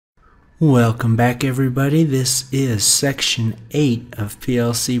Welcome back, everybody. This is section 8 of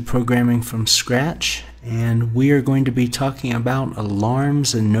PLC programming from scratch, and we are going to be talking about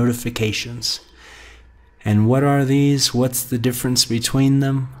alarms and notifications. And what are these? What's the difference between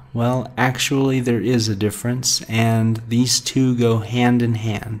them? Well, actually there is a difference, and these two go hand in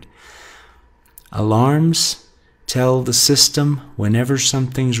hand. Alarms tell the system whenever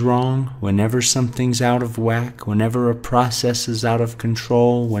something's wrong, whenever something's out of whack, whenever a process is out of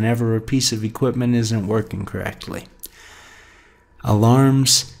control, whenever a piece of equipment isn't working correctly.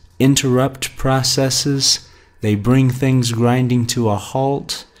 Alarms interrupt processes, they bring things grinding to a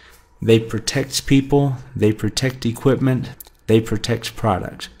halt, they protect people, they protect equipment, they protect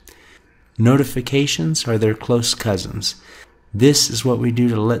product. Notifications are their close cousins. This is what we do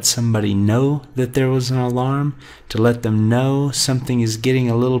to let somebody know that there was an alarm, to let them know something is getting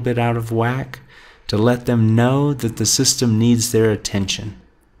a little bit out of whack, to let them know that the system needs their attention.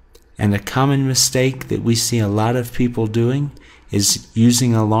 And a common mistake that we see a lot of people doing is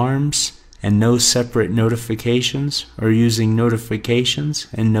using alarms and no separate notifications, or using notifications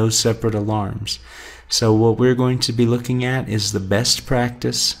and no separate alarms. So what we're going to be looking at is the best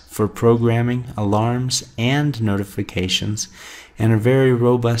practice for programming alarms and notifications, and a very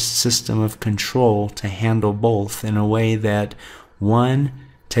robust system of control to handle both in a way that, one,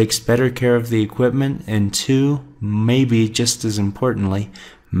 takes better care of the equipment, and two, maybe just as importantly,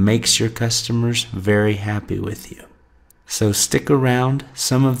 makes your customers very happy with you. So stick around.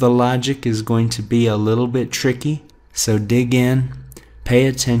 Some of the logic is going to be a little bit tricky, so dig in, pay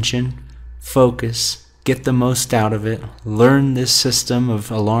attention, focus, get the most out of it, learn this system of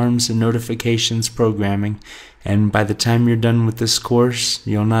alarms and notifications programming, and by the time you're done with this course,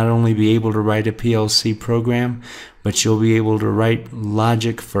 you'll not only be able to write a PLC program, but you'll be able to write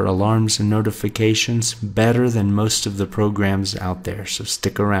logic for alarms and notifications better than most of the programs out there, so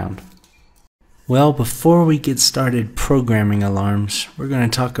stick around. Well, before we get started programming alarms, we're going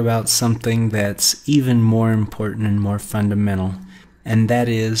to talk about something that's even more important and more fundamental, and that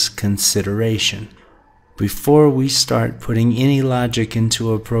is consideration. Before we start putting any logic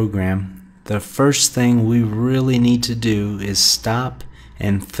into a program, the first thing we really need to do is stop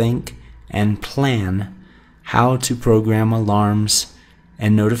and think and plan how to program alarms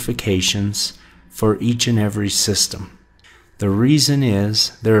and notifications for each and every system. The reason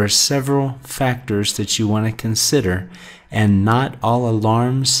is there are several factors that you want to consider, and not all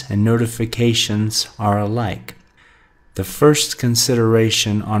alarms and notifications are alike. The first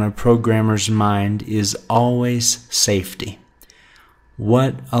consideration on a programmer's mind is always safety.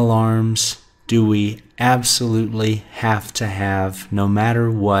 What alarms do we absolutely have to have no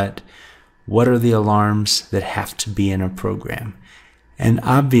matter what? What are the alarms that have to be in a program? And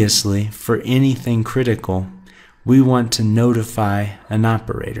obviously, for anything critical, we want to notify an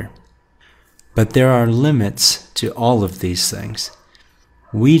operator. But there are limits to all of these things.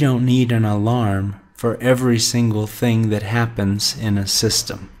 We don't need an alarm for every single thing that happens in a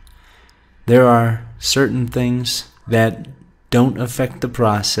system. There are certain things that don't affect the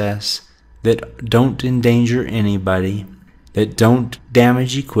process, that don't endanger anybody, that don't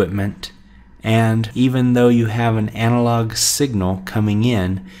damage equipment, and even though you have an analog signal coming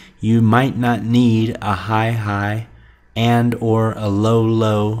in, you might not need a high and or a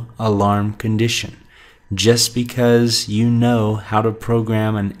low alarm condition. Just because you know how to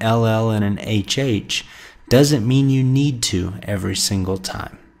program an LL and an HH doesn't mean you need to every single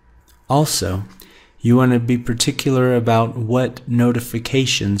time. Also, you want to be particular about what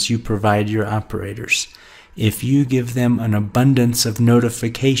notifications you provide your operators. If you give them an abundance of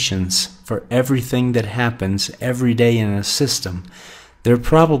notifications for everything that happens every day in a system, they're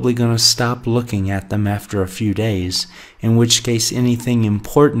probably going to stop looking at them after a few days, in which case anything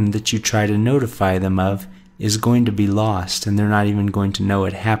important that you try to notify them of is going to be lost, and they're not even going to know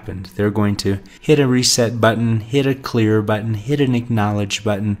it happened. They're going to hit a reset button, hit a clear button, hit an acknowledge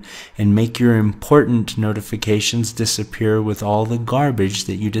button, and make your important notifications disappear with all the garbage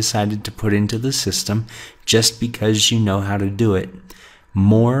that you decided to put into the system just because you know how to do it.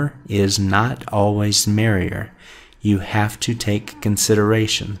 More is not always merrier. You have to take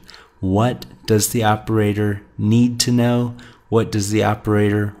consideration. What does the operator need to know? What does the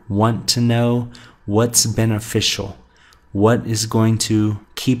operator want to know? What's beneficial? What is going to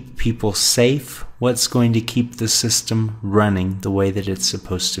keep people safe? What's going to keep the system running the way that it's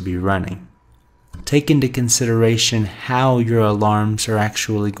supposed to be running? Take into consideration how your alarms are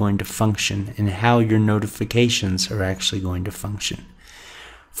actually going to function and how your notifications are actually going to function.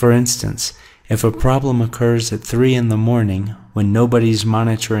 For instance, if a problem occurs at 3 in the morning when nobody's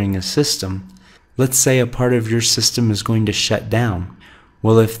monitoring a system, let's say a part of your system is going to shut down.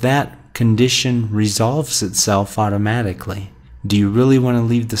 Well, if that condition resolves itself automatically. Do you really want to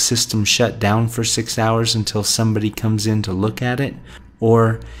leave the system shut down for 6 hours until somebody comes in to look at it?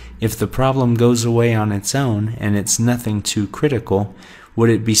 Or if the problem goes away on its own and it's nothing too critical, would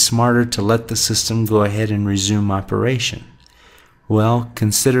it be smarter to let the system go ahead and resume operation? Well,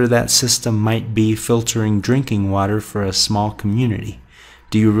 consider that system might be filtering drinking water for a small community.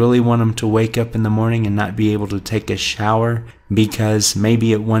 Do you really want them to wake up in the morning and not be able to take a shower because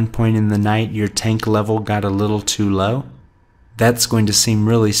maybe at one point in the night your tank level got a little too low? That's going to seem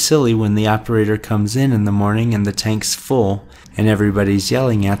really silly when the operator comes in the morning and the tank's full and everybody's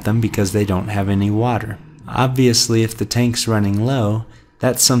yelling at them because they don't have any water. Obviously, if the tank's running low,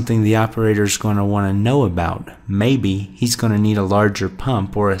 that's something the operator's going to want to know about. Maybe he's going to need a larger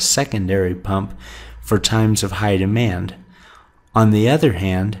pump or a secondary pump for times of high demand. On the other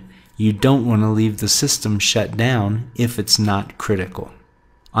hand, you don't want to leave the system shut down if it's not critical.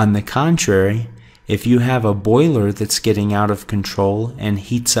 On the contrary, if you have a boiler that's getting out of control and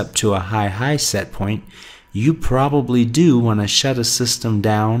heats up to a high set point, you probably do want to shut a system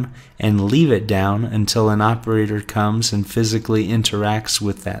down and leave it down until an operator comes and physically interacts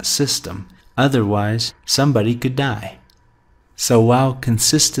with that system. Otherwise, somebody could die. So while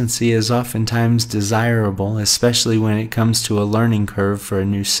consistency is oftentimes desirable, especially when it comes to a learning curve for a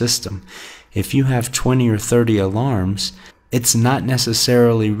new system, if you have 20 or 30 alarms, it's not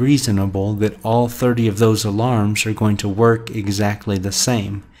necessarily reasonable that all 30 of those alarms are going to work exactly the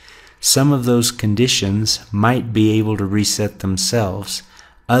same. Some of those conditions might be able to reset themselves.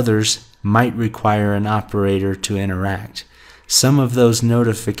 Others might require an operator to interact. Some of those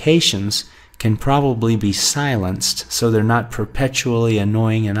notifications can probably be silenced so they're not perpetually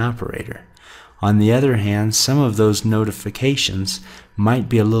annoying an operator. On the other hand, some of those notifications might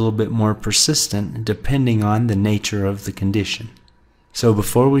be a little bit more persistent depending on the nature of the condition. So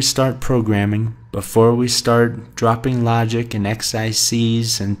before we start programming, before we start dropping logic and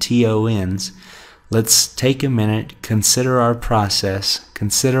XICs and TONs, let's take a minute, consider our process,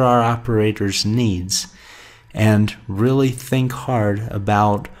 consider our operator's needs, and really think hard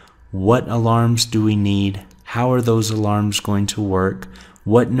about what alarms do we need, how are those alarms going to work,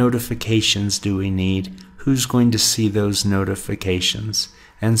 what notifications do we need, who's going to see those notifications,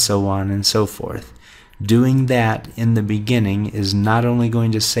 and so on and so forth. Doing that in the beginning is not only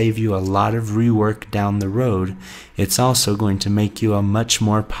going to save you a lot of rework down the road, it's also going to make you a much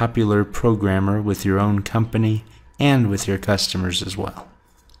more popular programmer with your own company and with your customers as well.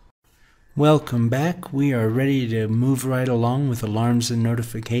 Welcome back. We are ready to move right along with alarms and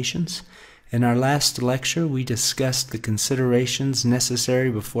notifications. In our last lecture, we discussed the considerations necessary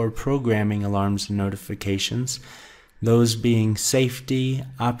before programming alarms and notifications, those being safety,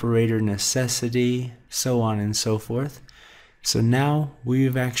 operator necessity, so on and so forth. So now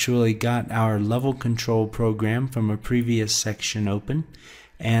we've actually got our level control program from a previous section open,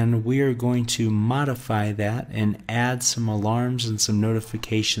 and we are going to modify that and add some alarms and some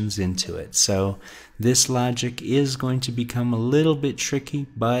notifications into it. So this logic is going to become a little bit tricky,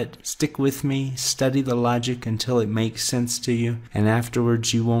 but stick with me, study the logic until it makes sense to you, and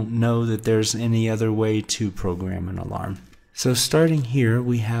afterwards you won't know that there's any other way to program an alarm. So starting here,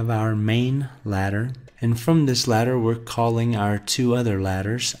 we have our main ladder, and from this ladder we're calling our two other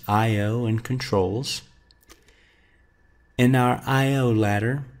ladders, I/O and controls. In our I/O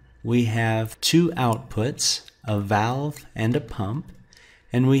ladder, we have two outputs, a valve and a pump,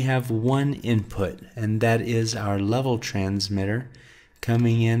 and we have one input, and that is our level transmitter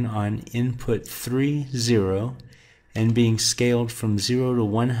coming in on input 3, 0, and being scaled from 0 to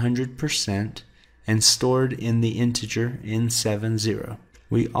 100% and stored in the integer N70.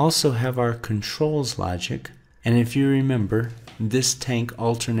 We also have our controls logic, and if you remember, this tank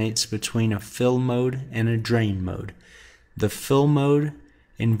alternates between a fill mode and a drain mode. The fill mode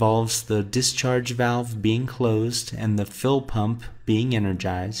involves the discharge valve being closed and the fill pump being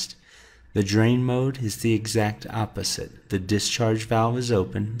energized. The drain mode is the exact opposite. The discharge valve is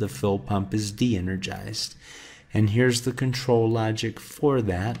open, the fill pump is de-energized. And here's the control logic for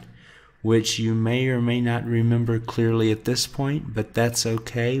that, which you may or may not remember clearly at this point, but that's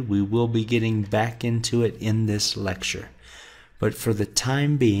okay. We will be getting back into it in this lecture. But for the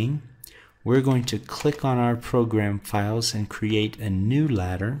time being, we're going to click on our program files and create a new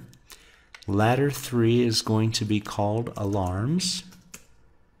ladder. Ladder 3 is going to be called alarms.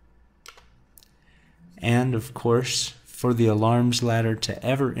 And of course, for the alarms ladder to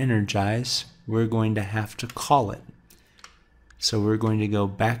ever energize, we're going to have to call it. So we're going to go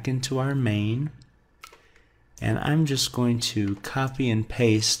back into our main, and I'm just going to copy and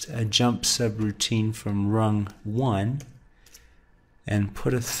paste a jump subroutine from rung 1 and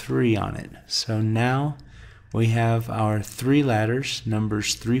put a 3 on it. So now we have our 3 ladders,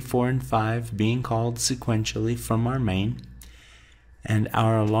 numbers 3, 4, and 5, being called sequentially from our main. And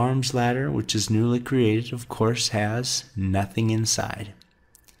our alarms ladder, which is newly created, of course, has nothing inside.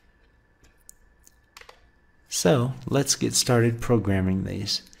 So let's get started programming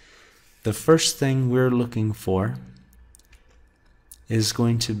these. The first thing we're looking for is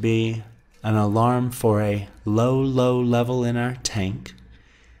going to be an alarm for a low level in our tank.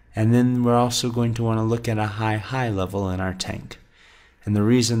 And then we're also going to want to look at a high level in our tank. And the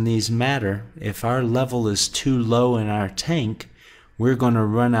reason these matter, if our level is too low in our tank, we're going to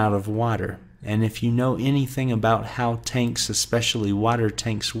run out of water. And if you know anything about how tanks, especially water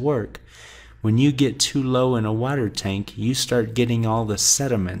tanks, work, when you get too low in a water tank, you start getting all the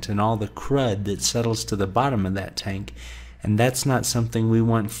sediment and all the crud that settles to the bottom of that tank. And that's not something we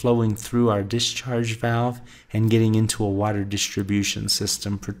want flowing through our discharge valve and getting into a water distribution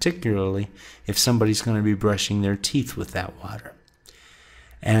system, particularly if somebody's going to be brushing their teeth with that water.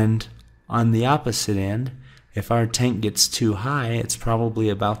 And on the opposite end, if our tank gets too high, it's probably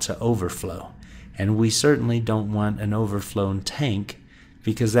about to overflow. And we certainly don't want an overflown tank,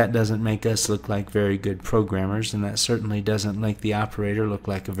 because that doesn't make us look like very good programmers, and that certainly doesn't make the operator look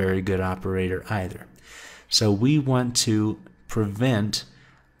like a very good operator either. So we want to prevent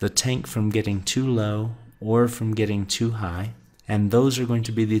the tank from getting too low or from getting too high, and those are going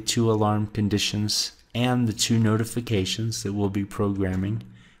to be the 2 alarm conditions and the 2 notifications that we'll be programming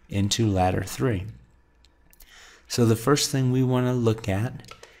into ladder 3. So the first thing we want to look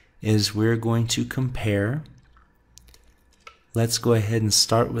at is we're going to compare. Let's go ahead and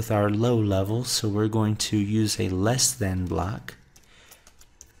start with our low level. So we're going to use a less than block.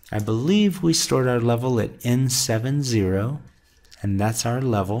 I believe we stored our level at N70, and that's our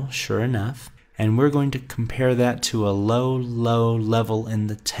level, sure enough. And we're going to compare that to a low level in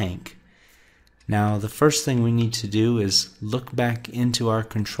the tank. Now, the first thing we need to do is look back into our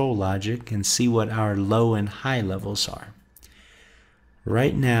control logic and see what our low and high levels are.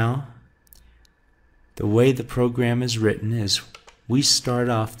 Right now, the way the program is written is we start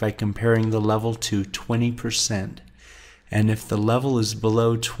off by comparing the level to 20%. And if the level is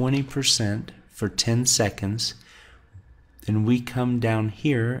below 20% for 10 seconds, then we come down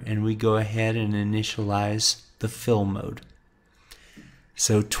here and we go ahead and initialize the fill mode.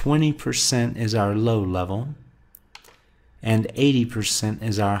 So 20% is our low level and 80%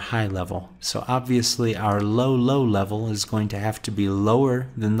 is our high level. So obviously our low level is going to have to be lower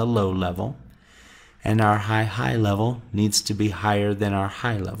than the low level, and our high level needs to be higher than our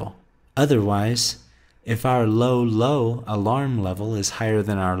high level. Otherwise, if our low alarm level is higher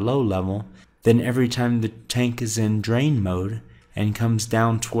than our low level, then every time the tank is in drain mode and comes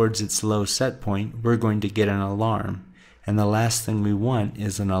down towards its low set point, we're going to get an alarm. And the last thing we want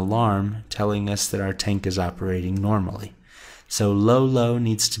is an alarm telling us that our tank is operating normally. So low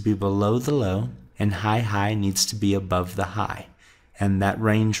needs to be below the low, and high needs to be above the high. And that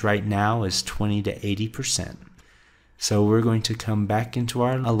range right now is 20 to 80%. So we're going to come back into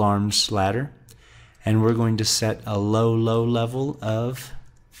our alarms ladder, and we're going to set a low level of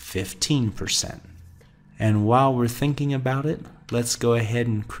 15%. And while we're thinking about it, let's go ahead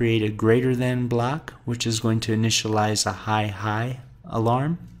and create a greater than block, which is going to initialize a high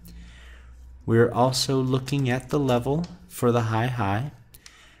alarm. We're also looking at the level for the high,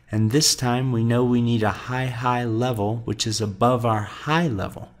 and this time we know we need a high level, which is above our high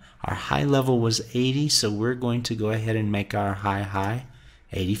level. Our high level was 80, so we're going to go ahead and make our high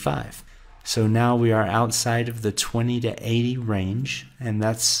 85. So now we are outside of the 20 to 80 range, and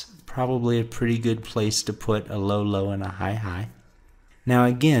that's probably a pretty good place to put a low and a high. Now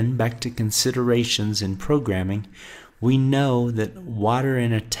again, back to considerations in programming, we know that water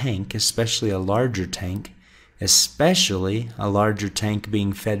in a tank, especially a larger tank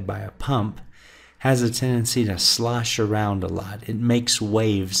being fed by a pump, has a tendency to slosh around a lot. It makes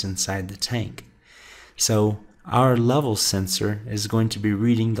waves inside the tank. So our level sensor is going to be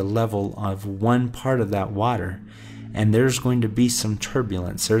reading the level of one part of that water, and there's going to be some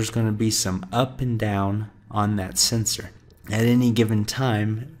turbulence. There's going to be some up and down on that sensor. At any given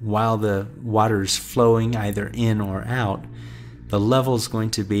time, while the water is flowing either in or out, the level is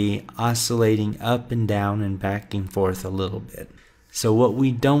going to be oscillating up and down and back and forth a little bit. So what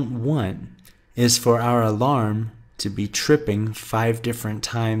we don't want is for our alarm to be tripping 5 different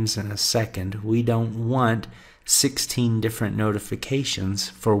times in a second. We don't want 16 different notifications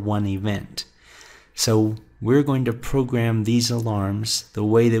for one event. So we're going to program these alarms the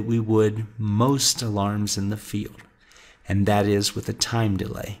way that we would most alarms in the field, and that is with a time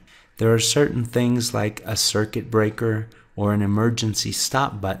delay. There are certain things like a circuit breaker or an emergency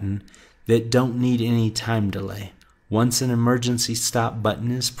stop button that don't need any time delay. Once an emergency stop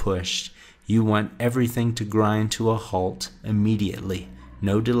button is pushed, you want everything to grind to a halt immediately.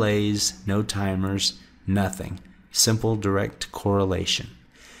 No delays, no timers, nothing. Simple direct correlation.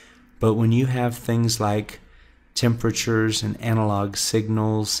 But when you have things like temperatures and analog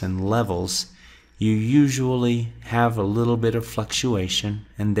signals and levels, you usually have a little bit of fluctuation,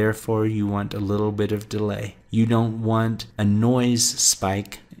 and therefore you want a little bit of delay. You don't want a noise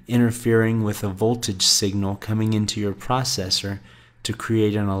spike interfering with a voltage signal coming into your processor to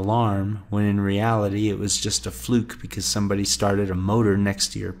create an alarm, when in reality it was just a fluke because somebody started a motor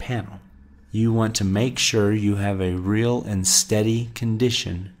next to your panel. You want to make sure you have a real and steady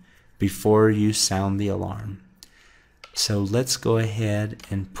condition before you sound the alarm. So let's go ahead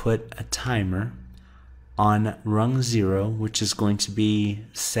and put a timer on rung 0, which is going to be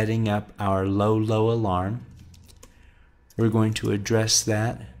setting up our low alarm. We're going to address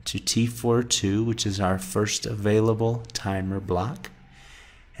that to T42, which is our first available timer block,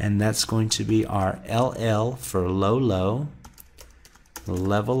 and that's going to be our LL for low,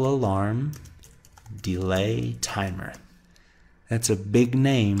 level alarm, delay timer. That's a big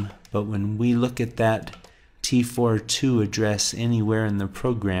name, but when we look at that T42 address anywhere in the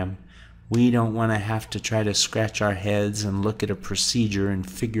program, we don't want to have to try to scratch our heads and look at a procedure and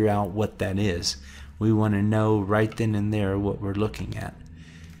figure out what that is. We want to know right then and there what we're looking at.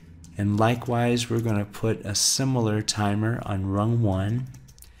 And likewise, we're going to put a similar timer on rung 1.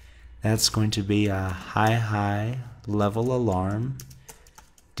 That's going to be a high level alarm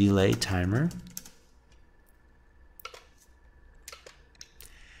delay timer.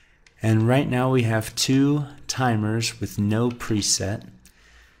 And right now we have 2 timers with no preset.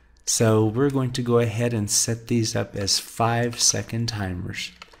 So we're going to go ahead and set these up as 5-second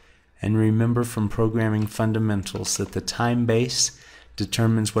timers. And remember from programming fundamentals that the time base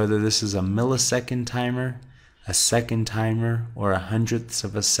determines whether this is a millisecond timer, a second timer, or 100ths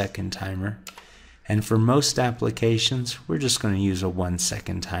of a second timer. And for most applications, we're just going to use a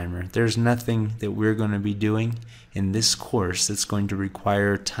 1-second timer. There's nothing that we're going to be doing in this course that's going to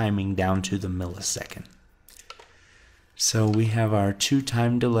require timing down to the millisecond. So we have our 2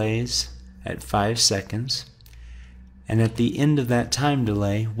 time delays at 5 seconds. And at the end of that time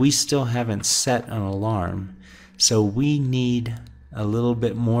delay, we still haven't set an alarm. So we need a little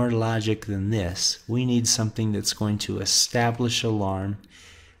bit more logic than this. We need something that's going to establish alarm,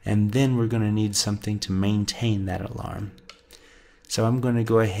 and then we're going to need something to maintain that alarm. So I'm going to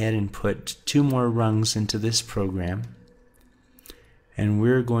go ahead and put 2 more rungs into this program, and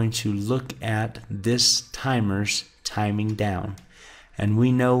we're going to look at this timer's timing down. And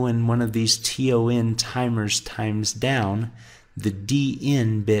we know when one of these TON timers times down, the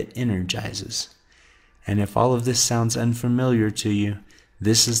DN bit energizes. And if all of this sounds unfamiliar to you,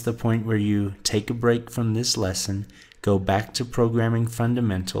 this is the point where you take a break from this lesson, go back to programming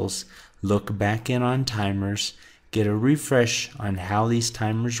fundamentals, look back in on timers, get a refresh on how these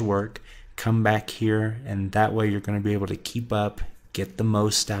timers work, come back here, and that way you're going to be able to keep up, get the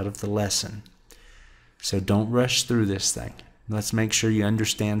most out of the lesson. So don't rush through this thing. Let's make sure you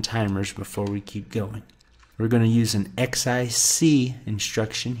understand timers before we keep going. We're going to use an XIC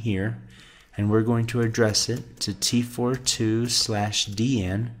instruction here, and we're going to address it to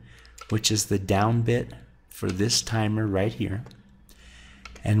T42/DN, which is the down bit for this timer right here.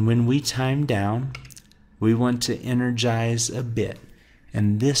 And when we time down, we want to energize a bit,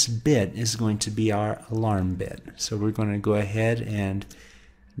 and this bit is going to be our alarm bit. So we're going to go ahead and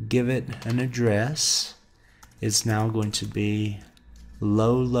give it an address. It's now going to be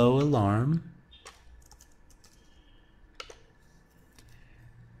low alarm.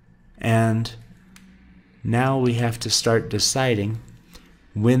 And now we have to start deciding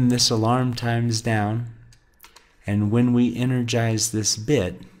when this alarm times down and when we energize this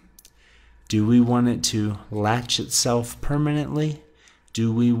bit. Do we want it to latch itself permanently?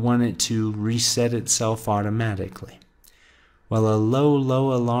 Do we want it to reset itself automatically? Well, a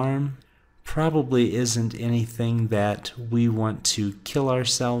low alarm probably isn't anything that we want to kill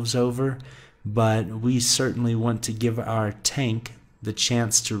ourselves over, but we certainly want to give our tank the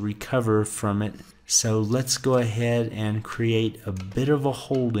chance to recover from it. So let's go ahead and create a bit of a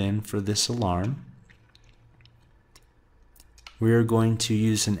hold-in for this alarm. We're going to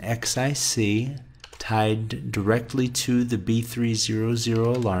use an XIC tied directly to the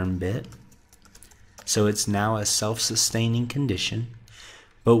B300 alarm bit. So it's now a self-sustaining condition.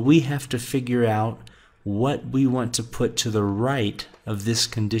 But we have to figure out what we want to put to the right of this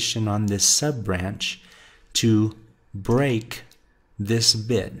condition on this sub-branch to break this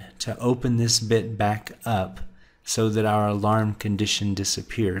bit, to open this bit back up so that our alarm condition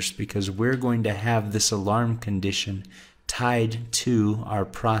disappears, because we're going to have this alarm condition tied to our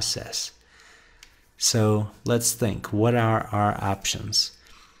process. So let's think, what are our options?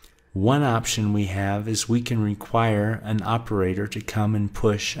 One option we have is we can require an operator to come and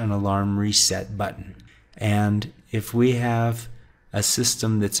push an alarm reset button. And if we have a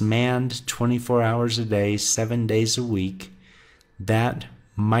system that's manned 24 hours a day, 7 days a week, that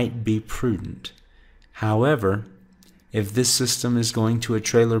might be prudent. However, if this system is going to a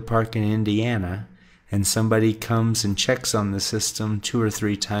trailer park in Indiana and somebody comes and checks on the system 2 or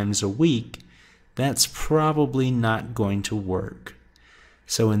 3 times a week, that's probably not going to work.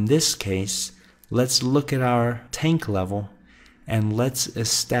 So in this case, let's look at our tank level and let's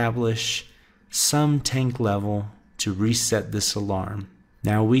establish some tank level to reset this alarm.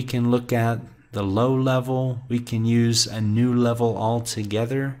 Now we can look at the low level, we can use a new level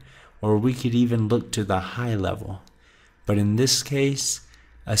altogether, or we could even look to the high level. But in this case,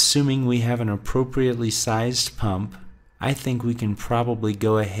 assuming we have an appropriately sized pump, I think we can probably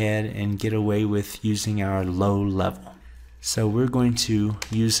go ahead and get away with using our low level. So we're going to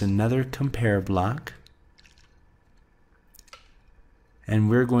use another compare block, and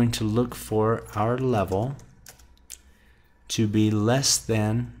we're going to look for our level to be less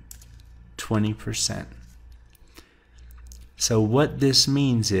than 20%. So what this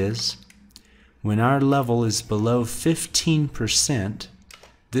means is, when our level is below 15%,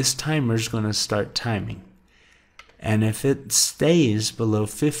 this timer is going to start timing. And if it stays below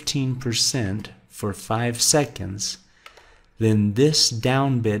 15% for 5 seconds, then this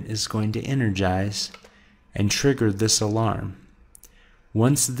down bit is going to energize and trigger this alarm.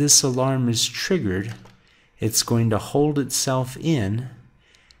 Once this alarm is triggered, it's going to hold itself in,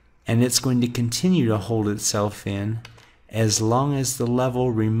 and it's going to continue to hold itself in as long as the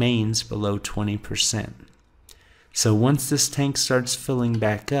level remains below 20%. So once this tank starts filling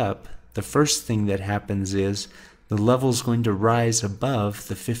back up, the first thing that happens is the level is going to rise above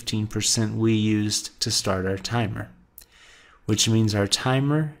the 15% we used to start our timer, which means our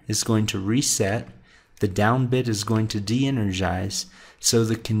timer is going to reset, the down bit is going to de-energize, so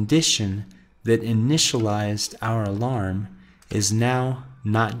the condition that initialized our alarm is now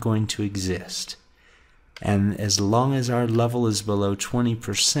not going to exist. And as long as our level is below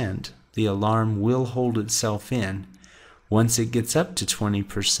 20%, the alarm will hold itself in. Once it gets up to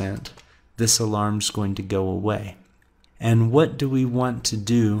 20%, this alarm is going to go away. And what do we want to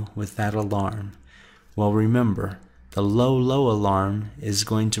do with that alarm? Well, remember, the low alarm is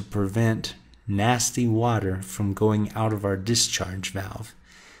going to prevent nasty water from going out of our discharge valve.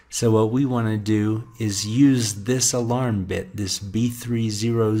 So what we want to do is use this alarm bit, this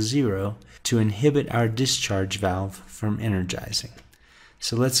B300, to inhibit our discharge valve from energizing.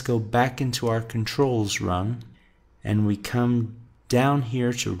 So let's go back into our controls rung, and we come down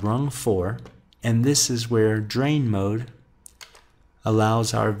here to rung 4, and this is where drain mode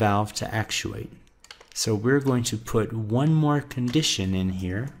allows our valve to actuate. So we're going to put one more condition in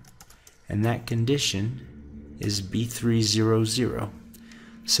here, and that condition is B300.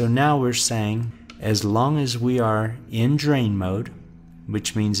 So now we're saying, as long as we are in drain mode,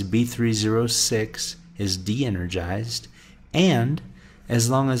 which means B306 is de-energized, and as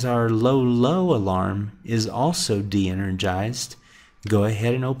long as our low alarm is also de-energized, go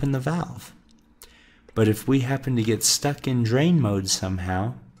ahead and open the valve. But if we happen to get stuck in drain mode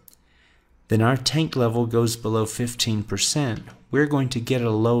somehow, then our tank level goes below 15%, we're going to get a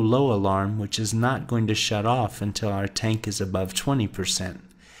low alarm, which is not going to shut off until our tank is above 20%,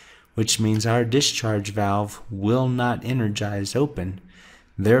 which means our discharge valve will not energize open.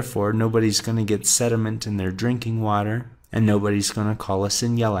 Therefore, nobody's going to get sediment in their drinking water, and nobody's going to call us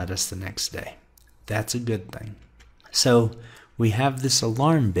and yell at us the next day. That's a good thing. So we have this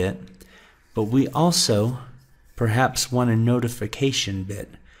alarm bit, but we also perhaps want a notification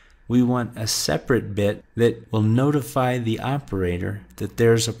bit. We want a separate bit that will notify the operator that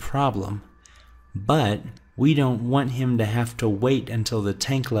there's a problem, but we don't want him to have to wait until the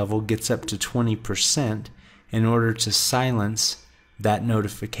tank level gets up to 20% in order to silence that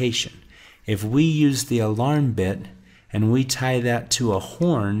notification. If we use the alarm bit and we tie that to a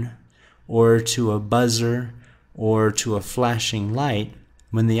horn or to a buzzer or to a flashing light,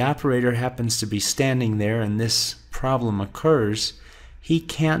 when the operator happens to be standing there and this problem occurs, he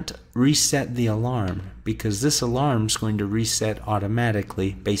can't reset the alarm, because this alarm is going to reset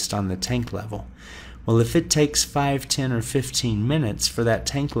automatically based on the tank level. Well, if it takes 5, 10, or 15 minutes for that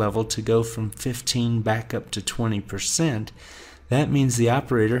tank level to go from 15 back up to 20%, that means the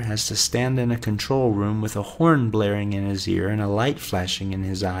operator has to stand in a control room with a horn blaring in his ear and a light flashing in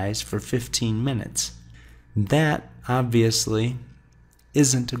his eyes for 15 minutes. That obviously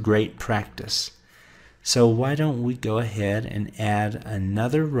isn't a great practice. So why don't we go ahead and add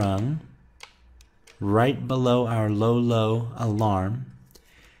another rung right below our low alarm,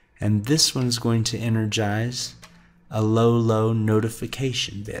 and this one's going to energize a low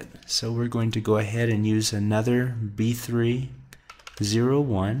notification bit. So we're going to go ahead and use another B301.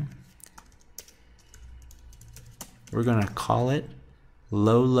 We're going to call it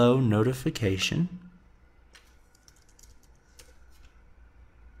low notification.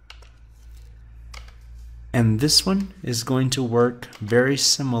 And this one is going to work very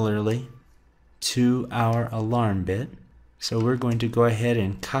similarly to our alarm bit. So we're going to go ahead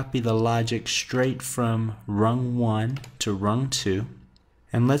and copy the logic straight from rung 1 to rung 2.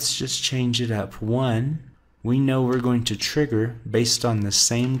 And let's just change it up. 1, we know we're going to trigger based on the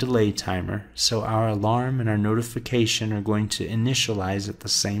same delay timer. So our alarm and our notification are going to initialize at the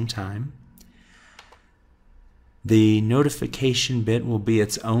same time. The notification bit will be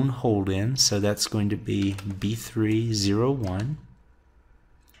its own hold-in, so that's going to be B301.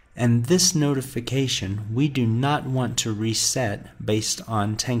 And this notification, we do not want to reset based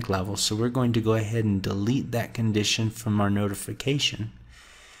on tank level, so we're going to go ahead and delete that condition from our notification.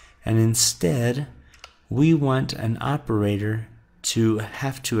 And instead, we want an operator to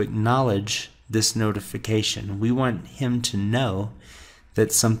have to acknowledge this notification. We want him to know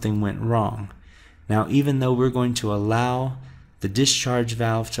that something went wrong. Now, even though we're going to allow the discharge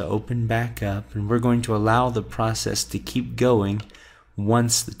valve to open back up, and we're going to allow the process to keep going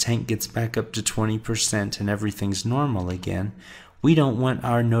once the tank gets back up to 20% and everything's normal again, we don't want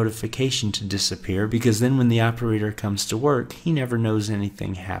our notification to disappear, because then when the operator comes to work, he never knows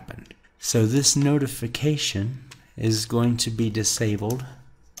anything happened. So this notification is going to be disabled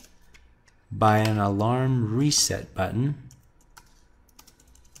by an alarm reset button,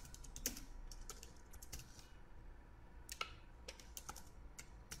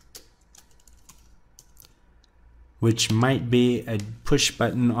 which might be a push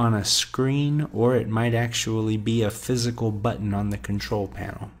button on a screen, or it might actually be a physical button on the control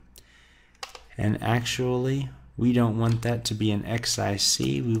panel. And actually, we don't want that to be an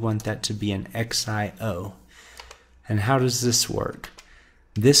XIC, we want that to be an XIO. And how does this work?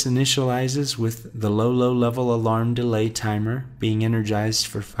 This initializes with the low level alarm delay timer being energized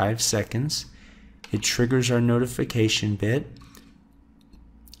for 5 seconds. It triggers our notification bit.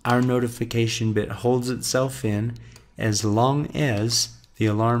 Our notification bit holds itself in as long as the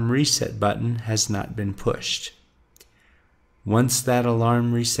alarm reset button has not been pushed. Once that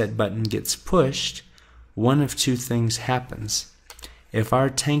alarm reset button gets pushed, one of two things happens. If our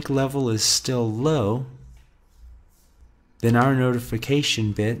tank level is still low, then our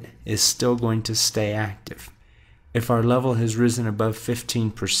notification bit is still going to stay active. If our level has risen above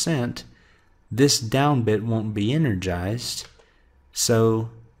 15%, this down bit won't be energized, so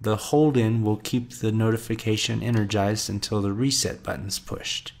the hold-in will keep the notification energized until the reset button is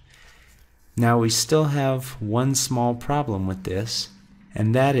pushed. Now we still have one small problem with this,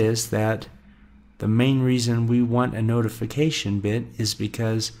 and that is that the main reason we want a notification bit is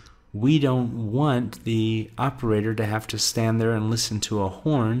because we don't want the operator to have to stand there and listen to a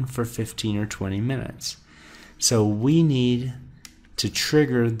horn for 15 or 20 minutes. So we need to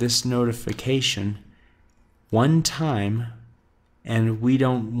trigger this notification one time, and we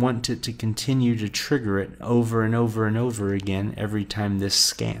don't want it to continue to trigger it over and over and over again every time this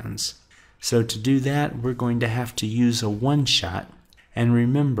scans. So to do that, we're going to have to use a one-shot. And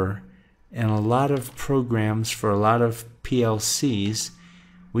remember, in a lot of programs for a lot of PLCs,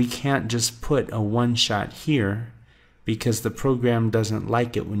 we can't just put a one-shot here, because the program doesn't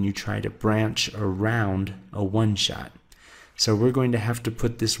like it when you try to branch around a one-shot. So we're going to have to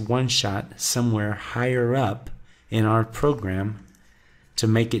put this one-shot somewhere higher up in our program to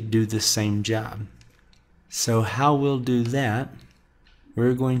make it do the same job. So how we'll do that,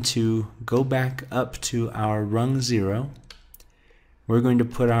 we're going to go back up to our rung 0. We're going to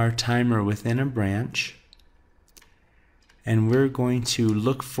put our timer within a branch, and we're going to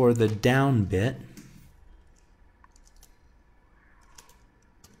look for the down bit,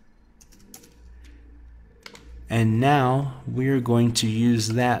 and now we're going to use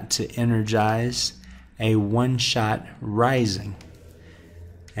that to energize a one-shot rising.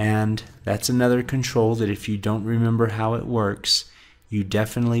 And that's another control that, if you don't remember how it works, you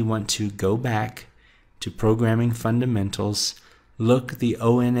definitely want to go back to Programming Fundamentals, look the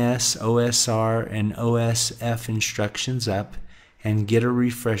ONS, OSR, and OSF instructions up, and get a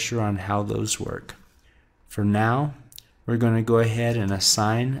refresher on how those work. For now, we're going to go ahead and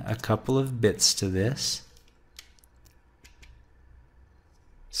assign a couple of bits to this.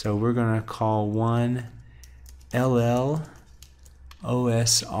 So we're going to call one LLOSR,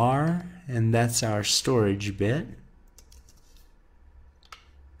 and that's our storage bit.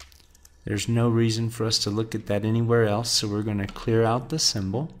 There's no reason for us to look at that anywhere else, so we're going to clear out the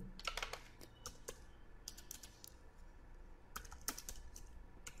symbol.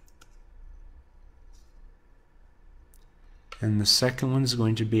 And the second one is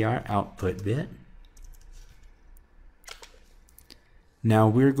going to be our output bit. Now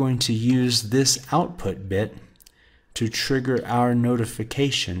we're going to use this output bit to trigger our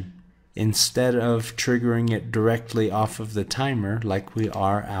notification instead of triggering it directly off of the timer like we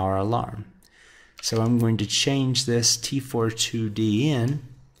are our alarm. So I'm going to change this T42DN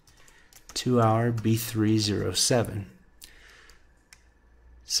to our B307.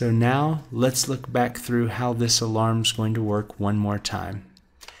 So now let's look back through how this alarm is going to work one more time.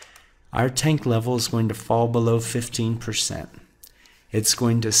 Our tank level is going to fall below 15%. It's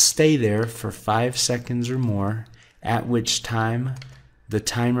going to stay there for 5 seconds or more, at which time the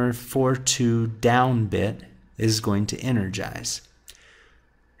timer 42 down bit is going to energize.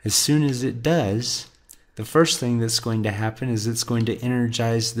 As soon as it does, the first thing that's going to happen is it's going to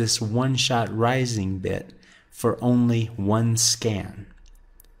energize this one-shot rising bit for only one scan.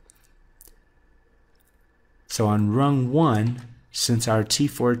 So on rung 1, since our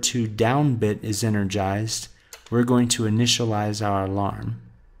T42 down bit is energized, we're going to initialize our alarm.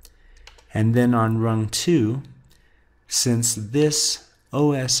 And then on rung 2, since this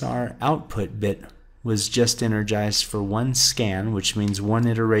OSR output bit was just energized for one scan, which means one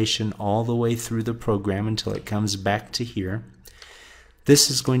iteration all the way through the program until it comes back to here,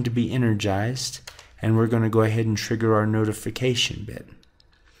 this is going to be energized, and we're going to go ahead and trigger our notification bit.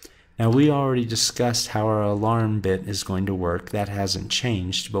 Now we already discussed how our alarm bit is going to work. That hasn't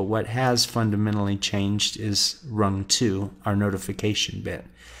changed, but what has fundamentally changed is rung 2, our notification bit.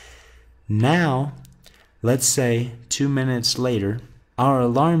 Now, let's say 2 minutes later, our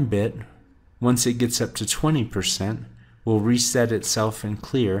alarm bit, once it gets up to 20%, will reset itself and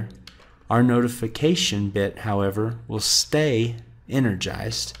clear. Our notification bit, however, will stay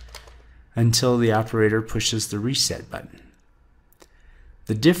energized until the operator pushes the reset button.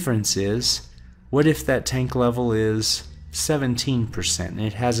 The difference is, what if that tank level is 17% and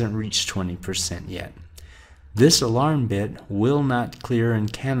it hasn't reached 20% yet? This alarm bit will not clear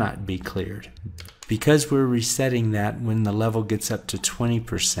and cannot be cleared. Because we're resetting that when the level gets up to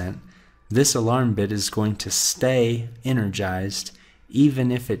 20%, this alarm bit is going to stay energized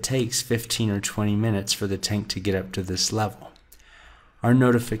even if it takes 15 or 20 minutes for the tank to get up to this level. Our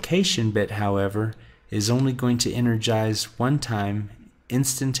notification bit, however, is only going to energize one time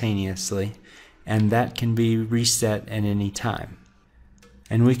instantaneously, and that can be reset at any time.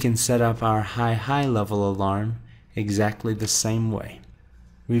 And we can set up our high level alarm exactly the same way.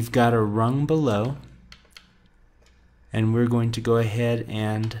 We've got a rung below, and we're going to go ahead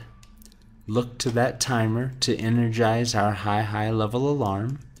and look to that timer to energize our high level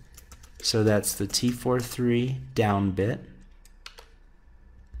alarm. So that's the T43 down bit.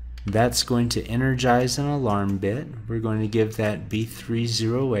 That's going to energize an alarm bit. We're going to give that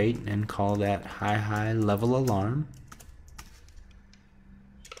B308 and call that high level alarm.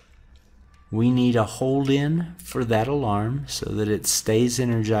 We need a hold in for that alarm so that it stays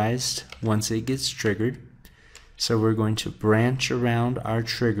energized once it gets triggered. So we're going to branch around our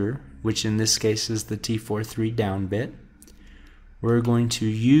trigger, which in this case is the T43 down bit. We're going to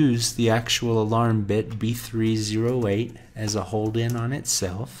use the actual alarm bit B308 as a hold in on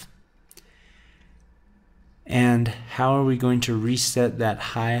itself. And how are we going to reset that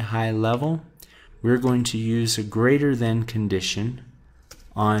high level? We're going to use a greater than condition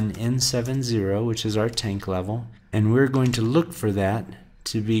on N70, which is our tank level, and we're going to look for that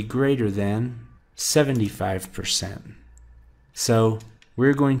to be greater than 75%. So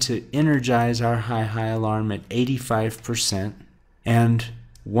we're going to energize our high alarm at 85%, and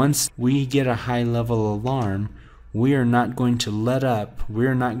once we get a high level alarm, we are not going to let up,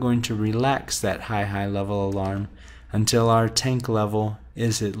 we're not going to relax that high level alarm until our tank level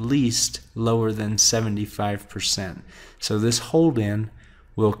is at least lower than 75%. So this hold in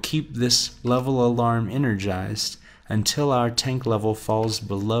will keep this level alarm energized until our tank level falls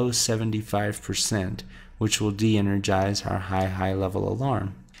below 75%, which will de-energize our high level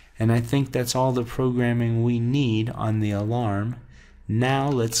alarm. And I think that's all the programming we need on the alarm. Now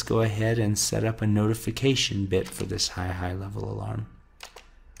let's go ahead and set up a notification bit for this high level alarm.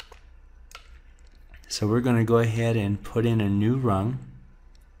 So we're going to go ahead and put in a new rung,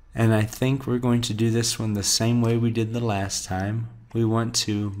 and I think we're going to do this one the same way we did the last time. We want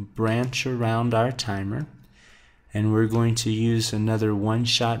to branch around our timer, and we're going to use another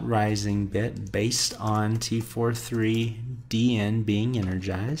one-shot rising bit based on T43DN being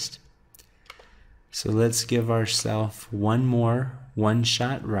energized. So let's give ourselves one more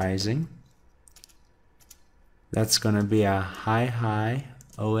one-shot rising. That's going to be a high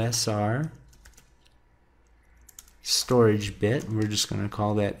OSR storage bit. We're just going to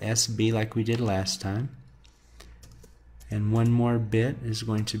call that SB like we did last time. And one more bit is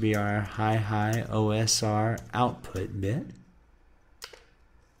going to be our high OSR output bit.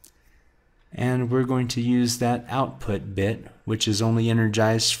 And we're going to use that output bit, which is only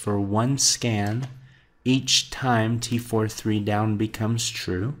energized for one scan each time T43 down becomes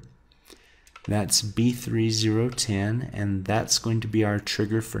true. That's B3010, and that's going to be our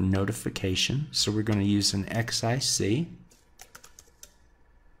trigger for notification. So we're going to use an XIC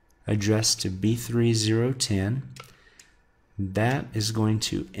addressed to B3010. That is going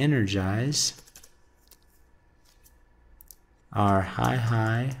to energize our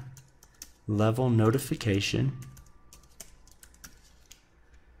high level notification.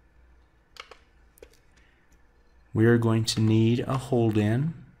 We are going to need a hold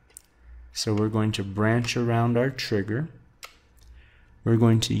in, so we're going to branch around our trigger. We're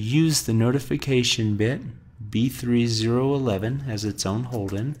going to use the notification bit B3011 as its own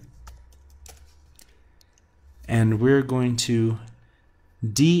hold in, and we're going to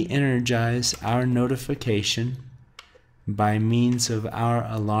de-energize our notification by means of our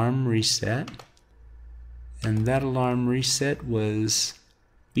alarm reset, and that alarm reset was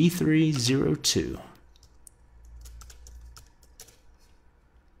B302.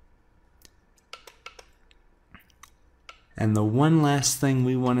 And the one last thing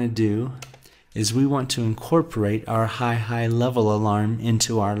we want to do is we want to incorporate our high level alarm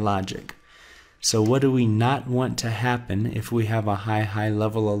into our logic. So what do we not want to happen if we have a high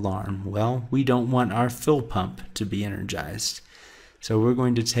level alarm? Well, we don't want our fill pump to be energized. So we're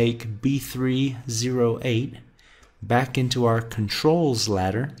going to take B308 back into our controls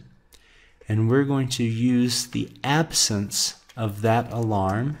ladder, and we're going to use the absence of that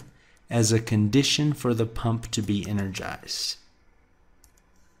alarm as a condition for the pump to be energized.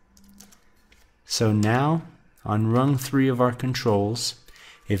 So now, on rung 3 of our controls,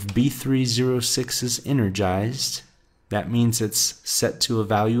 if B306 is energized, that means it's set to a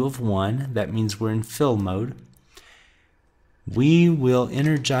value of 1. That means we're in fill mode. We will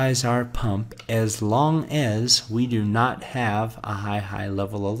energize our pump as long as we do not have a high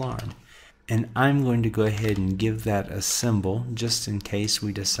level alarm. And I'm going to go ahead and give that a symbol just in case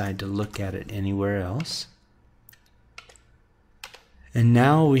we decide to look at it anywhere else. And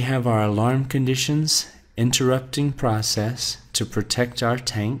now we have our alarm conditions interrupting process to protect our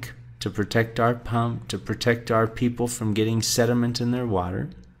tank, to protect our pump, to protect our people from getting sediment in their water.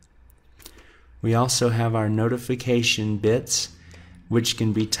 We also have our notification bits, which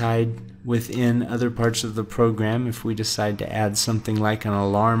can be tied within other parts of the program. If we decide to add something like an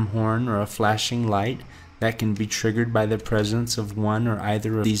alarm horn or a flashing light, that can be triggered by the presence of one or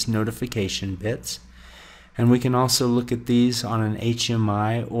either of these notification bits. And we can also look at these on an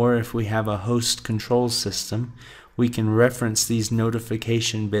HMI, or if we have a host control system, we can reference these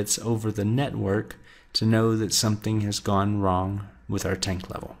notification bits over the network to know that something has gone wrong with our tank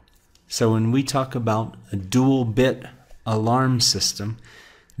level. So when we talk about a dual bit alarm system,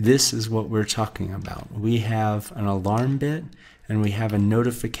 this is what we're talking about. We have an alarm bit and we have a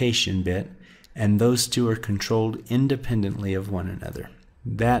notification bit, and those two are controlled independently of one another.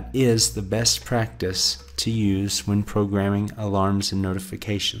 That is the best practice to use when programming alarms and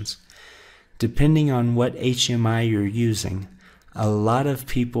notifications. Depending on what HMI you're using, a lot of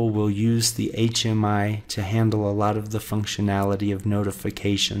people will use the HMI to handle a lot of the functionality of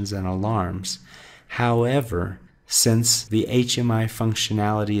notifications and alarms. However, since the HMI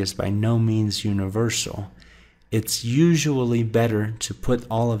functionality is by no means universal, it's usually better to put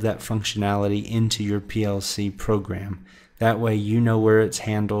all of that functionality into your PLC program. That way you know where it's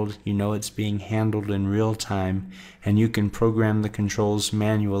handled, you know it's being handled in real time, and you can program the controls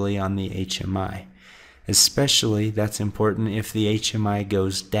manually on the HMI. Especially that's important if the HMI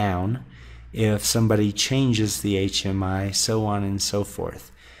goes down, if somebody changes the HMI, so on and so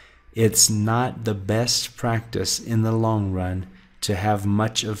forth. It's not the best practice in the long run to have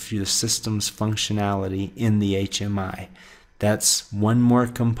much of your system's functionality in the HMI. That's one more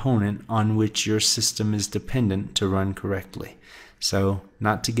component on which your system is dependent to run correctly. So,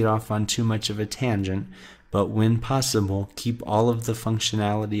 not to get off on too much of a tangent, but when possible, keep all of the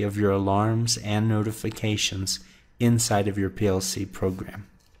functionality of your alarms and notifications inside of your PLC program.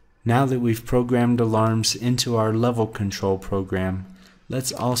 Now that we've programmed alarms into our level control program,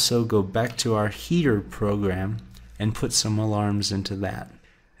 let's also go back to our heater program and put some alarms into that.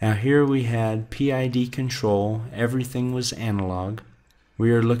 Now here we had PID control, everything was analog.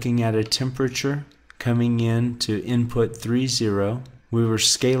 We are looking at a temperature coming in to input 30. We were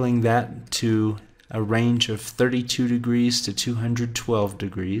scaling that to a range of 32 degrees to 212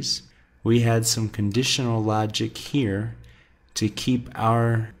 degrees. We had some conditional logic here to keep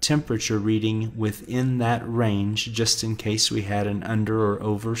our temperature reading within that range just in case we had an under or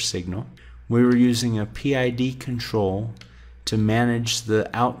over signal. We were using a PID control to manage the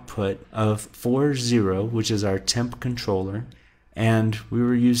output of 40, which is our temp controller, and we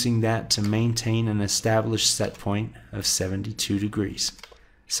were using that to maintain an established set point of 72 degrees.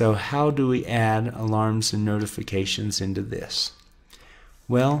 So how do we add alarms and notifications into this?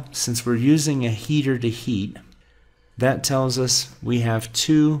 Well, since we're using a heater to heat, that tells us we have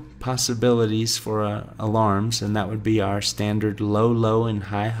two possibilities for alarms, and that would be our standard low, low, and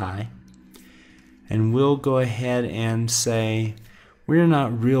high, high. And we'll go ahead and say we're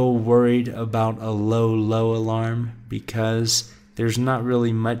not real worried about a low, low alarm because there's not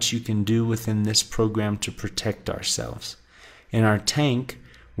really much you can do within this program to protect ourselves. In our tank,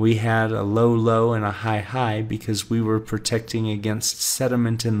 we had a low, low, and a high, high because we were protecting against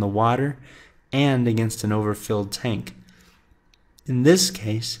sediment in the water and against an overfilled tank. In this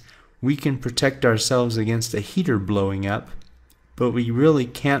case, we can protect ourselves against a heater blowing up, but we really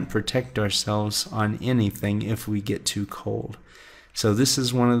can't protect ourselves on anything if we get too cold. So this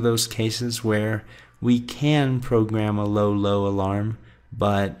is one of those cases where we can program a low, low alarm,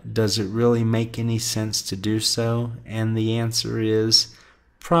 but does it really make any sense to do so? And the answer is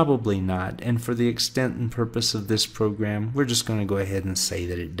probably not. And for the extent and purpose of this program, we're just going to go ahead and say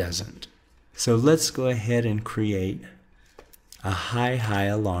that it doesn't. So let's go ahead and create a high, high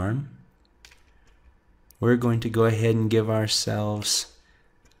alarm. We're going to go ahead and give ourselves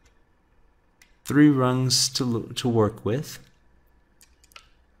 3 rungs to work with.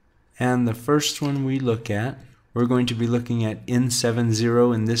 And the first one we look at, we're going to be looking at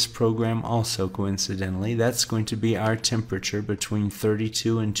N70 in this program also, coincidentally. That's going to be our temperature between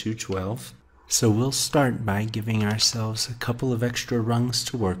 32 and 212. So we'll start by giving ourselves a couple of extra rungs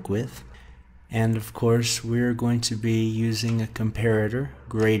to work with. And of course, we're going to be using a comparator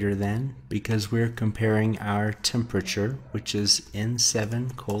greater than because we're comparing our temperature, which is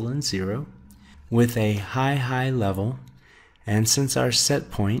N7:0, with a high, high level. And since our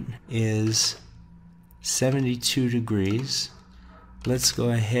set point is 72 degrees, let's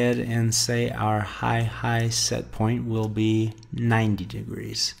go ahead and say our high, high set point will be 90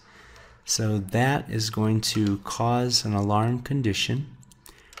 degrees. So that is going to cause an alarm condition.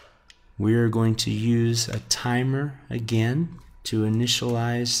 We're going to use a timer again to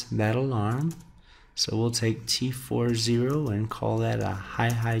initialize that alarm. So we'll take T40 and call that a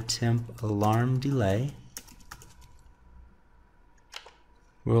high, high temp alarm delay.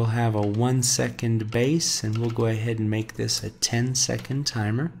 We'll have a 1 second base, and we'll go ahead and make this a 10-second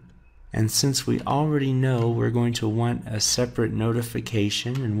timer. And since we already know we're going to want a separate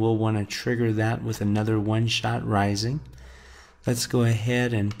notification, and we'll want to trigger that with another one-shot rising, let's go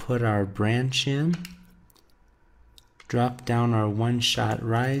ahead and put our branch in, drop down our one-shot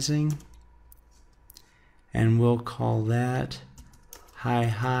rising, and we'll call that high,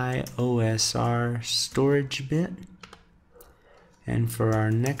 high OSR storage bit. And for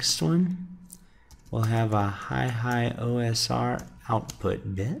our next one, we'll have a high, high OSR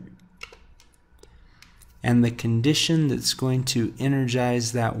output bit. And the condition that's going to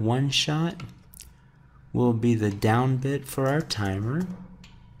energize that one shot will be the down bit for our timer,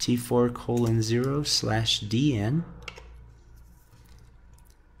 T4:0/DN.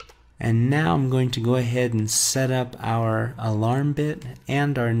 And now I'm going to go ahead and set up our alarm bit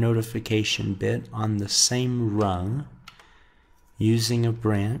and our notification bit on the same rung using a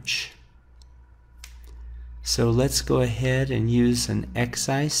branch. So let's go ahead and use an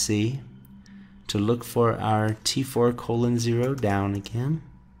XIC to look for our T4:0 down again.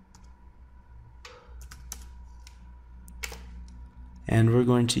 And we're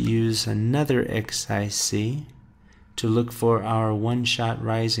going to use another XIC to look for our one-shot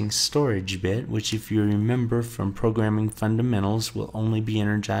rising storage bit, which, if you remember from programming fundamentals, will only be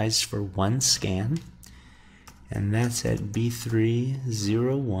energized for one scan. And that's at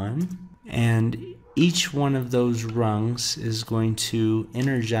B301. And each one of those rungs is going to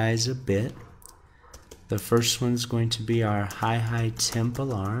energize a bit. The first one's going to be our high, high temp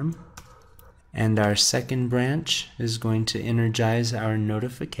alarm. And our second branch is going to energize our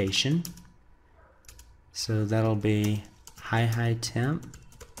notification. So that'll be high, high temp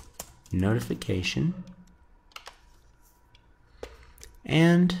notification.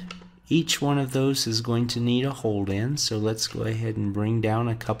 And Each one of those is going to need a hold-in, so let's go ahead and bring down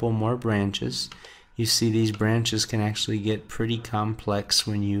a couple more branches. You see these branches can actually get pretty complex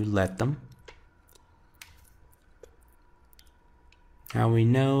when you let them. Now we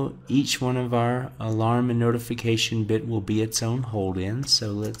know each one of our alarm and notification bit will be its own hold-in, so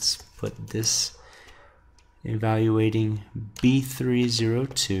let's put this evaluating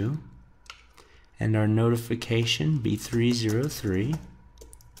B302 and our notification B303.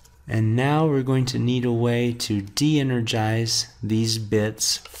 And now we're going to need a way to de-energize these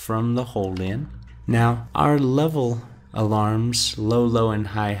bits from the hold-in. Now our level alarms, low, low, and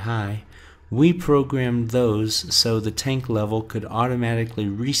high, high, we programmed those so the tank level could automatically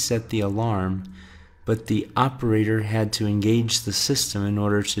reset the alarm, but the operator had to engage the system in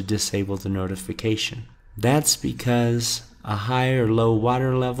order to disable the notification. That's because a high or low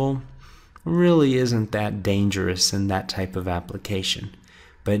water level really isn't that dangerous in that type of application.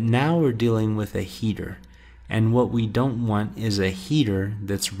 But now we're dealing with a heater, and what we don't want is a heater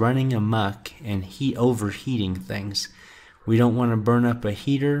that's running amok and overheating things. We don't want to burn up a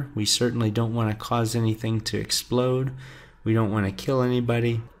heater. We certainly don't want to cause anything to explode. We don't want to kill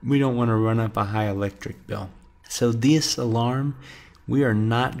anybody. We don't want to run up a high electric bill. So this alarm, we are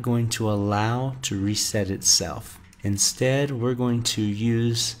not going to allow to reset itself. Instead, we're going to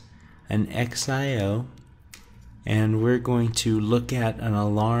use an XIO, and we're going to look at an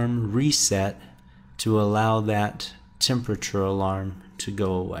alarm reset to allow that temperature alarm to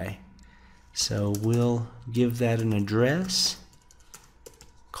go away. So we'll give that an address,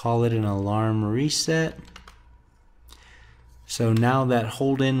 call it an alarm reset. So now that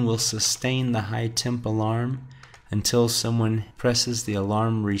hold-in will sustain the high temp alarm until someone presses the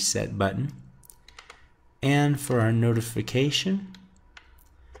alarm reset button. And for our notification,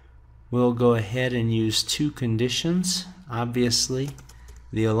 we'll go ahead and use two conditions. Obviously,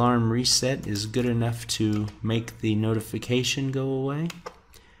 the alarm reset is good enough to make the notification go away,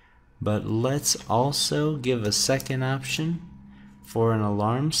 but let's also give a second option for an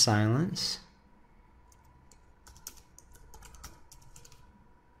alarm silence.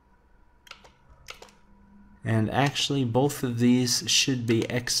 And actually both of these should be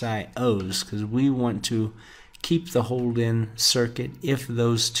XIOs because we want to keep the hold-in circuit if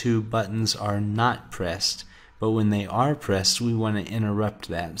those two buttons are not pressed. But when they are pressed, we want to interrupt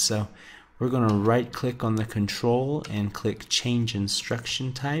that. So we're going to right click on the control and click change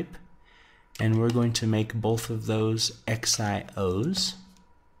instruction type. And we're going to make both of those XIOs.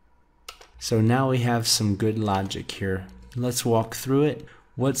 So now we have some good logic here. Let's walk through it.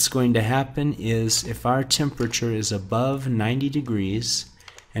 What's going to happen is if our temperature is above 90 degrees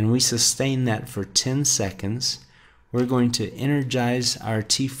and we sustain that for 10 seconds, we're going to energize our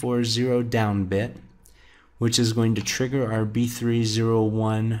T40 down bit, which is going to trigger our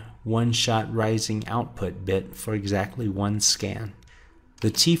B301 one-shot rising output bit for exactly one scan.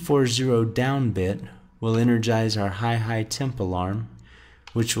 The T40 down bit will energize our high temp alarm,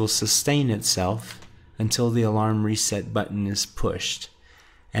 which will sustain itself until the alarm reset button is pushed.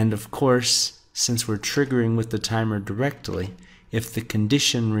 And of course, since we're triggering with the timer directly, if the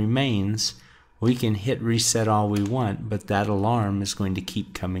condition remains, we can hit reset all we want, but that alarm is going to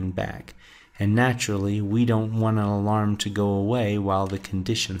keep coming back. And naturally, we don't want an alarm to go away while the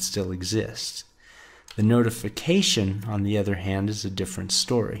condition still exists. The notification, on the other hand, is a different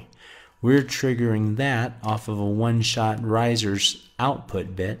story. We're triggering that off of a one-shot riser's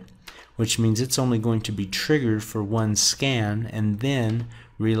output bit, which means it's only going to be triggered for one scan and then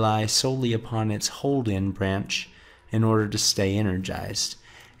rely solely upon its hold-in branch in order to stay energized.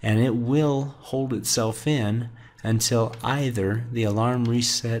 And it will hold itself in until either the alarm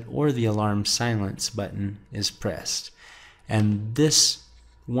reset or the alarm silence button is pressed. And this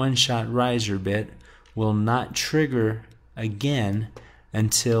one-shot riser bit will not trigger again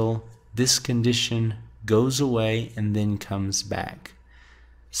until this condition goes away and then comes back.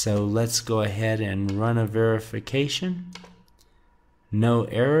 So let's go ahead and run a verification. No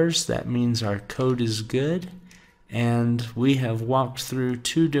errors, that means our code is good. And we have walked through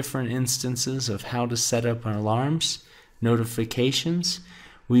two different instances of how to set up our alarms, notifications.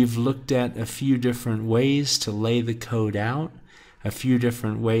 We've looked at a few different ways to lay the code out, a few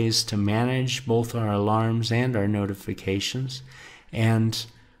different ways to manage both our alarms and our notifications. And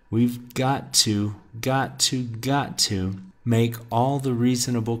we've got to make all the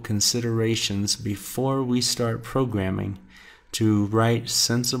reasonable considerations before we start programming to write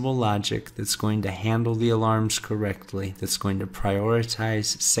sensible logic that's going to handle the alarms correctly, that's going to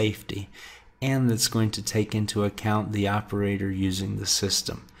prioritize safety, and that's going to take into account the operator using the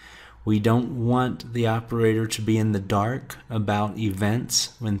system. We don't want the operator to be in the dark about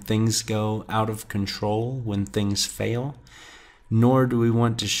events when things go out of control, when things fail. Nor do we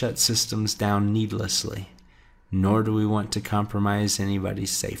want to shut systems down needlessly. Nor do we want to compromise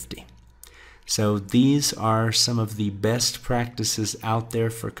anybody's safety. So these are some of the best practices out there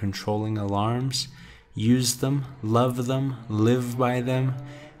for controlling alarms. Use them, love them, live by them,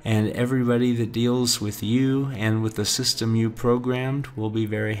 and everybody that deals with you and with the system you programmed will be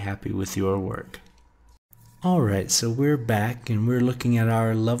very happy with your work. Alright, so we're back and we're looking at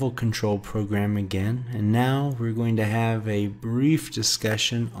our level control program again, and now we're going to have a brief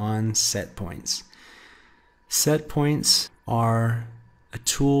discussion on set points. Set points are a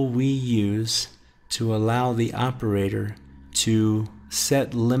tool we use to allow the operator to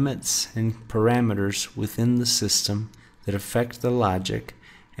set limits and parameters within the system that affect the logic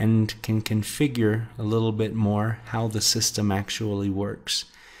and can configure a little bit more how the system actually works.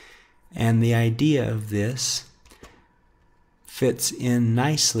 And the idea of this fits in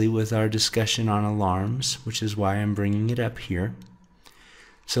nicely with our discussion on alarms, which is why I'm bringing it up here.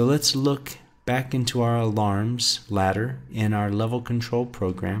 So let's look back into our alarms ladder in our level control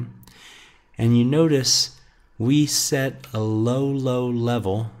program, and you notice we set a low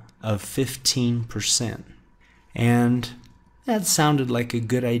level of 15%. And that sounded like a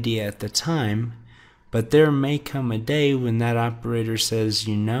good idea at the time, but there may come a day when that operator says,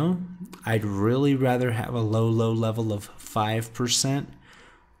 you know, I'd really rather have a low level of 5%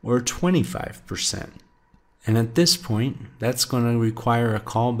 or 25%. And at this point, that's going to require a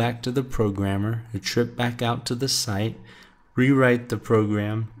call back to the programmer, a trip back out to the site, rewrite the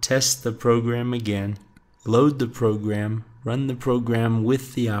program, test the program again, load the program, run the program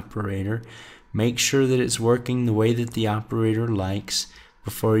with the operator, make sure that it's working the way that the operator likes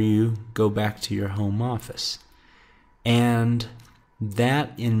before you go back to your home office. And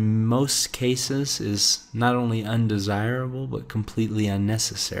that, in most cases, is not only undesirable but completely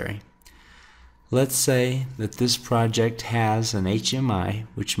unnecessary. Let's say that this project has an HMI,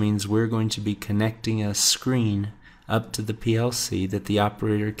 which means we're going to be connecting a screen up to the PLC that the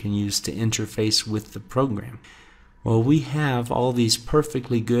operator can use to interface with the program. Well, we have all these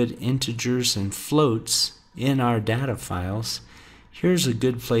perfectly good integers and floats in our data files. Here's a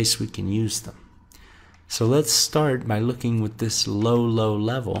good place we can use them. So let's start by looking with this low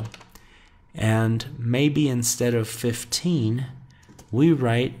level, and maybe instead of 15 we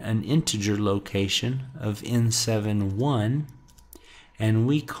write an integer location of N7-1, and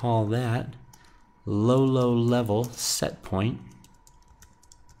we call that low level set point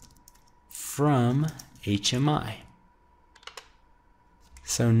from HMI.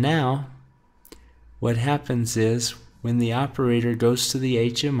 So now what happens is when the operator goes to the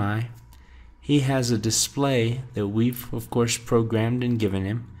HMI, he has a display that we've of course programmed and given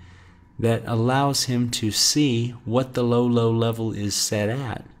him that allows him to see what the low level is set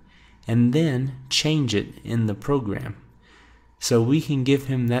at and then change it in the program. So we can give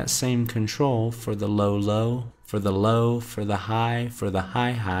him that same control for the low, for the low, for the high, for the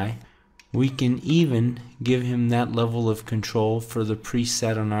high. We can even give him that level of control for the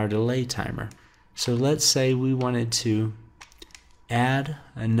preset on our delay timer. So let's say we wanted to add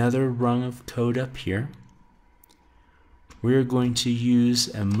another rung of code up here. We're going to use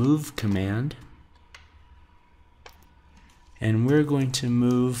a move command, and we're going to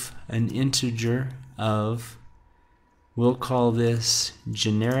move an integer of, we'll call this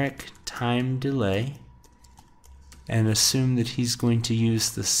generic time delay, and assume that he's going to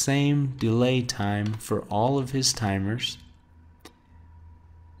use the same delay time for all of his timers,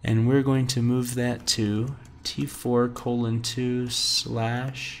 and we're going to move that to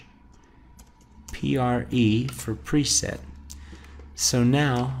T4:2/PRE for preset. So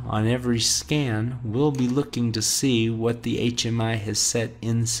now on every scan we'll be looking to see what the HMI has set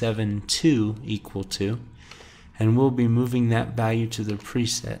N7-2 equal to, and we'll be moving that value to the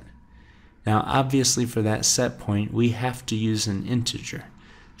preset. Now obviously for that set point we have to use an integer.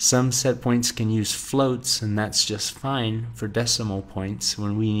 Some set points can use floats, and that's just fine for decimal points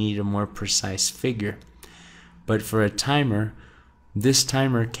when we need a more precise figure. But for a timer, this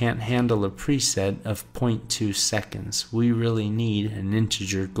timer can't handle a preset of 0.2 seconds. We really need an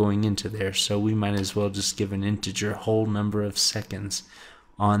integer going into there, so we might as well just give an integer whole number of seconds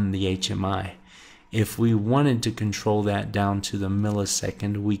on the HMI. If we wanted to control that down to the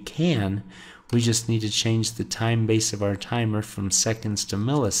millisecond, we can. We just need to change the time base of our timer from seconds to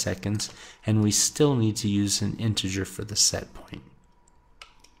milliseconds, and we still need to use an integer for the set point.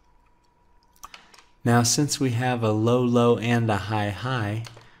 Now since we have a low and a high,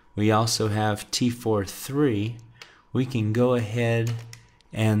 we also have T4:3, we can go ahead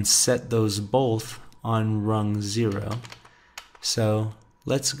and set those both on rung 0. So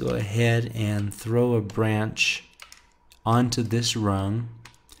let's go ahead and throw a branch onto this rung,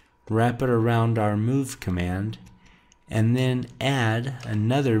 wrap it around our move command, and then add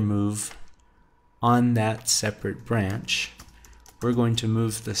another move on that separate branch. We're going to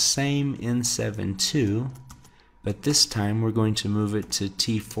move the same N7-2, but this time we're going to move it to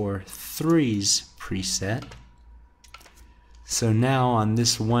T4-3's preset. So now on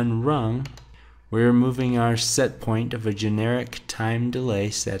this one rung, we're moving our set point of a generic time delay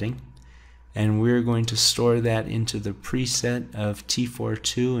setting, and we're going to store that into the preset of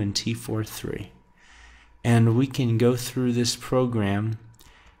T4-2 and T4-3. And we can go through this program,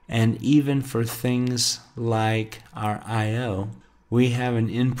 and even for things like our I/O, we have an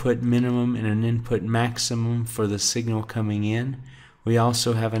input minimum and an input maximum for the signal coming in. We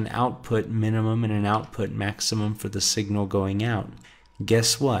also have an output minimum and an output maximum for the signal going out.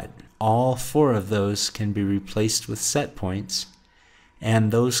 Guess what? All 4 of those can be replaced with set points,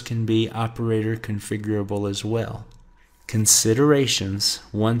 and those can be operator configurable as well. Considerations,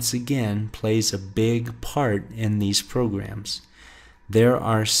 once again, plays a big part in these programs. There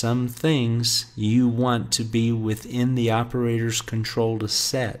are some things you want to be within the operator's control to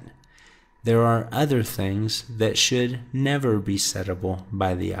set. There are other things that should never be settable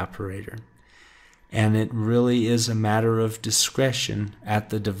by the operator. And it really is a matter of discretion at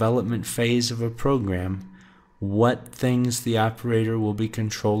the development phase of a program what things the operator will be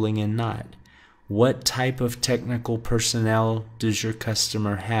controlling and not. What type of technical personnel does your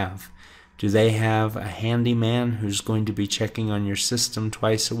customer have? Do they have a handyman who's going to be checking on your system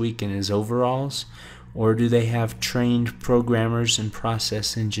twice a week in his overalls? Or do they have trained programmers and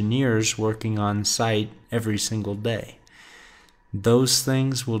process engineers working on site every single day? Those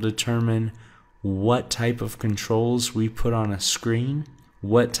things will determine what type of controls we put on a screen,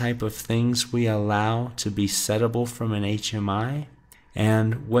 what type of things we allow to be settable from an HMI,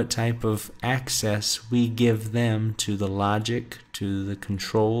 and what type of access we give them to the logic, to the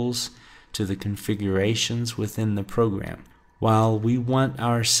controls, to the configurations within the program. While we want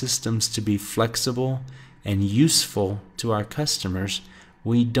our systems to be flexible and useful to our customers,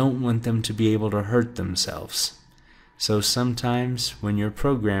 we don't want them to be able to hurt themselves. So sometimes when you're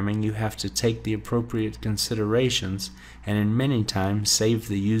programming, you have to take the appropriate considerations and in many times save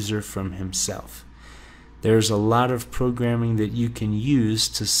the user from himself. There's a lot of programming that you can use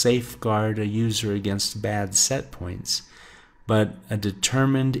to safeguard a user against bad set points, but a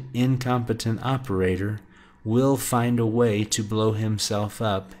determined, incompetent operator will find a way to blow himself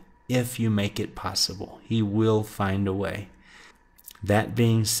up if you make it possible. He will find a way. That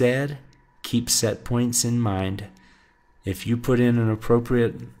being said, keep set points in mind. If you put in an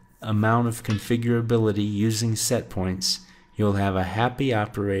appropriate amount of configurability using set points, you'll have a happy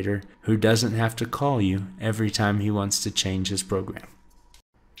operator who doesn't have to call you every time he wants to change his program.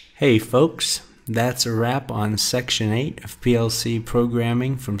 Hey folks, that's a wrap on Section 8 of PLC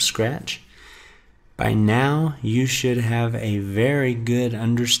programming from scratch. By now, you should have a very good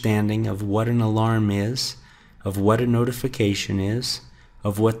understanding of what an alarm is, of what a notification is,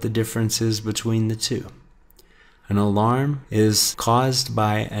 of what the difference is between the two. An alarm is caused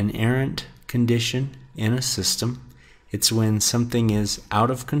by an errant condition in a system. It's when something is out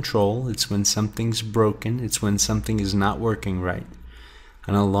of control, it's when something's broken, it's when something is not working right.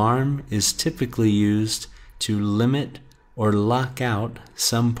 An alarm is typically used to limit or lock out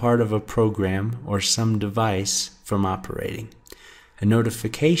some part of a program or some device from operating. A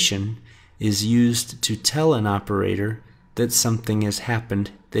notification is used to tell an operator that something has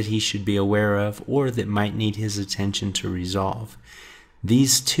happened that he should be aware of or that might need his attention to resolve.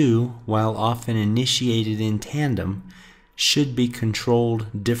 These two, while often initiated in tandem, should be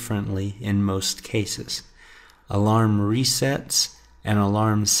controlled differently in most cases. Alarm resets and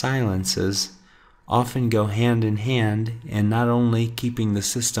alarm silences often go hand in hand in not only keeping the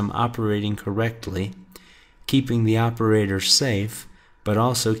system operating correctly, keeping the operator safe, but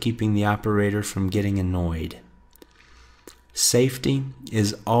also keeping the operator from getting annoyed. Safety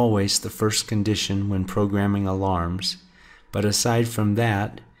is always the first condition when programming alarms, but aside from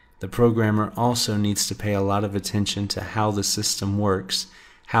that, the programmer also needs to pay a lot of attention to how the system works,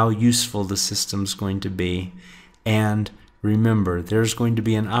 how useful the system's going to be, and remember, there's going to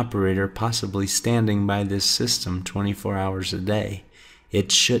be an operator possibly standing by this system 24 hours a day.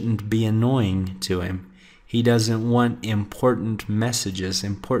 It shouldn't be annoying to him. He doesn't want important messages,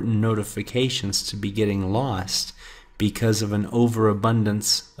 important notifications to be getting lost because of an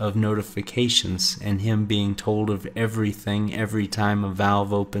overabundance of notifications and him being told of everything every time a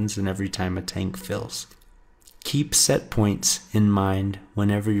valve opens and every time a tank fills. Keep set points in mind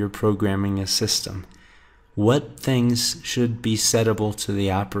whenever you're programming a system. What things should be settable to the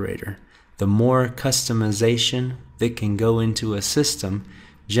operator? The more customization that can go into a system,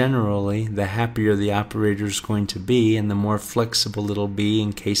 generally the happier the operator is going to be, and the more flexible it'll be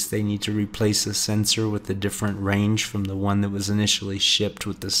in case they need to replace a sensor with a different range from the one that was initially shipped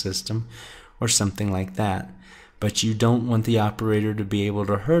with the system, or something like that. But you don't want the operator to be able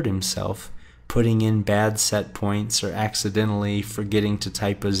to hurt himself putting in bad set points or accidentally forgetting to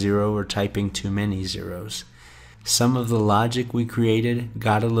type a 0 or typing too many zeros. Some of the logic we created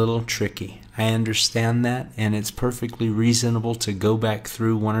got a little tricky. I understand that, and it's perfectly reasonable to go back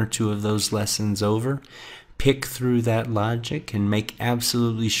through one or two of those lessons over, pick through that logic, and make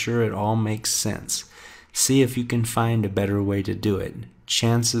absolutely sure it all makes sense. See if you can find a better way to do it.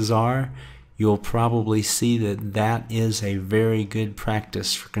 Chances are you'll probably see that that is a very good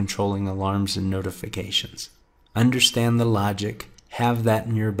practice for controlling alarms and notifications. Understand the logic, have that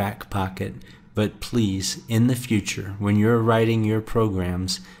in your back pocket, but please, in the future, when you're writing your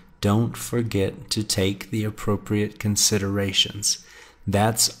programs, don't forget to take the appropriate considerations.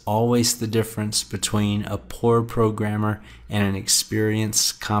 That's always the difference between a poor programmer and an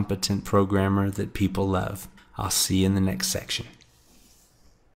experienced, competent programmer that people love. I'll see you in the next section.